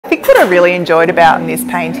think what I really enjoyed about in this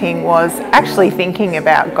painting was actually thinking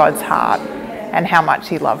about God's heart and how much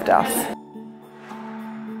He loved us.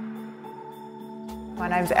 My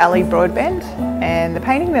name's Elly Broadbent, and the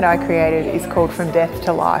painting that I created is called From Death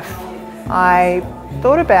to Life. I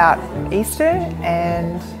thought about Easter,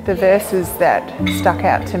 and the verses that stuck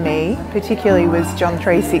out to me particularly was John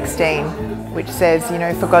 3:16, which says,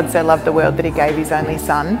 for God so loved the world that He gave His only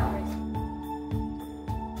Son.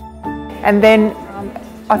 And then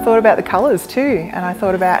I thought about the colours too, and I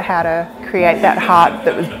thought about how to create that heart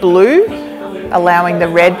that was blue, allowing the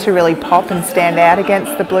red to really pop and stand out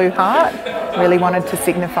against the blue heart. Really wanted to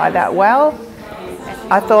signify that well.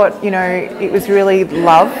 I thought, it was really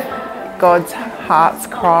love, God's heart's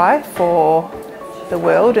cry for the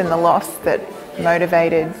world and the lost, that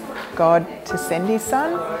motivated God to send His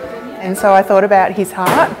Son. And so I thought about His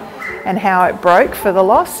heart and how it broke for the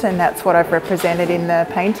lost, and that's what I've represented in the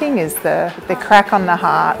painting, is the crack on the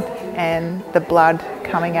heart and the blood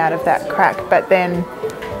coming out of that crack. But then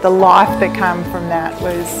the life that came from that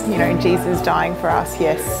was, Jesus dying for us,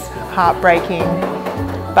 yes, heartbreaking,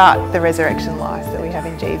 but the resurrection life that we have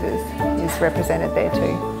in Jesus is represented there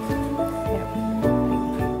too.